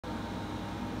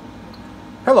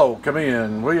Hello, come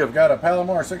in. We have got a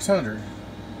Palomar 600.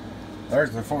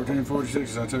 There's the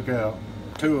 1446s I took out.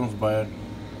 Two of them's bad.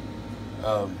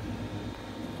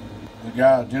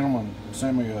 The gentleman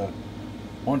sent me a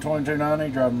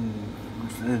 12290 driving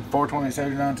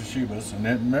 42079 Toshibas. And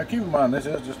then, keep in mind, this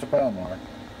is just a Palomar.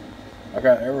 I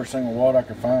got every single watt I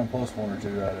could find plus one or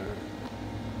two out of it.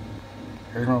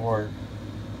 Here's my work.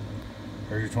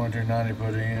 Here's your 2290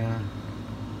 put in.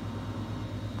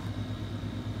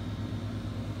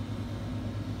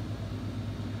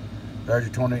 There's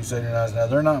your 2879s. Now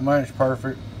they're not match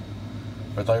perfect,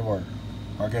 but they work.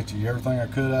 I got you everything I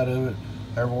could out of it,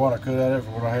 every watt I could out of it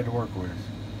for what I had to work with.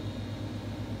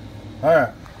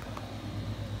 Alright.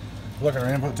 Look at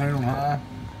our input tune on high.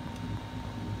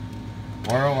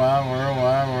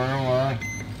 Worldwide.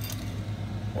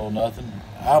 Well, nothing.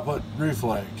 Output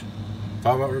reflect.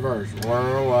 5-watt reverse.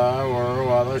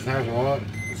 Worldwide. Less than half a watt.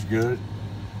 It's good.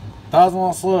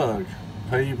 1000-watt slug.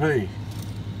 PUP.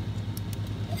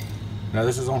 Now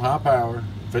this is on high power.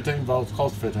 15 volts,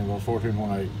 close to 15 volts,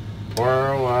 14.8.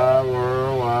 Worldwide.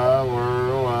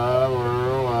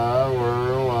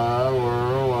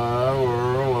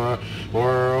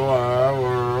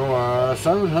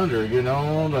 700, getting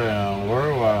on down,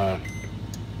 worldwide.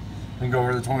 Then go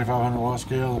over to the 2500 watt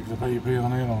scale, look at the PUP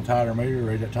on it on a tighter meter,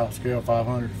 read that top scale,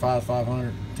 500,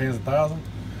 500, tens of thousands.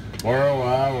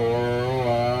 Worldwide,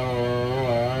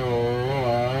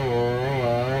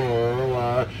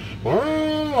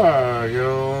 get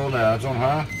on down, it's on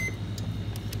high.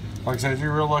 Like I said,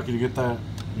 you're real lucky to get that.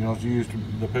 You know, if you use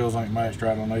the pills ain't matched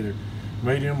right on either.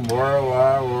 Medium,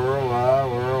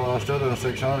 worldwide, still doing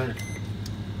 600.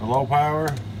 A low power,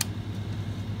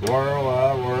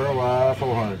 worldwide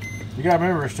 400. You gotta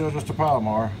remember, it's still just a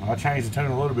Palomar. I changed the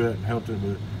tune a little bit and helped it,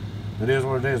 but it is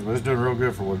what it is. But it's doing real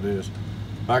good for what it is.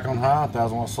 Back on high,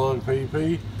 1000-watt slug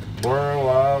PUP.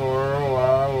 Worldwide.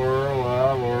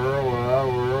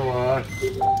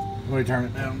 Let me turn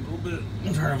it down a little bit.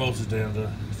 Turn the voltage down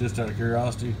to just out of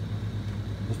curiosity.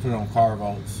 Let's put it on car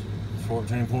volts.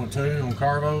 14.2 on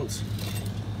car volts.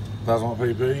 1000-watt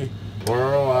PUP.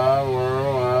 Worldwide,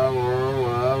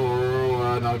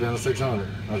 knock down to 600.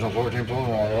 That's on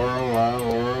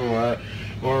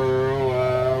 14.1.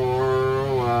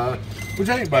 Worldwide. Which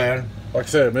ain't bad. Like I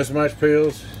said, mismatched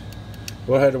pills.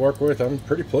 What I had to work with, I'm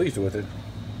pretty pleased with it.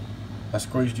 I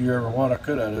squeezed you every watt I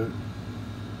could out of it.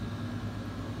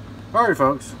 Alright,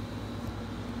 folks.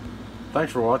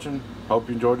 Thanks for watching. Hope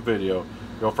you enjoyed the video.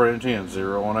 Your friend 10, 018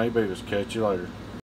 Beavis. Catch you later.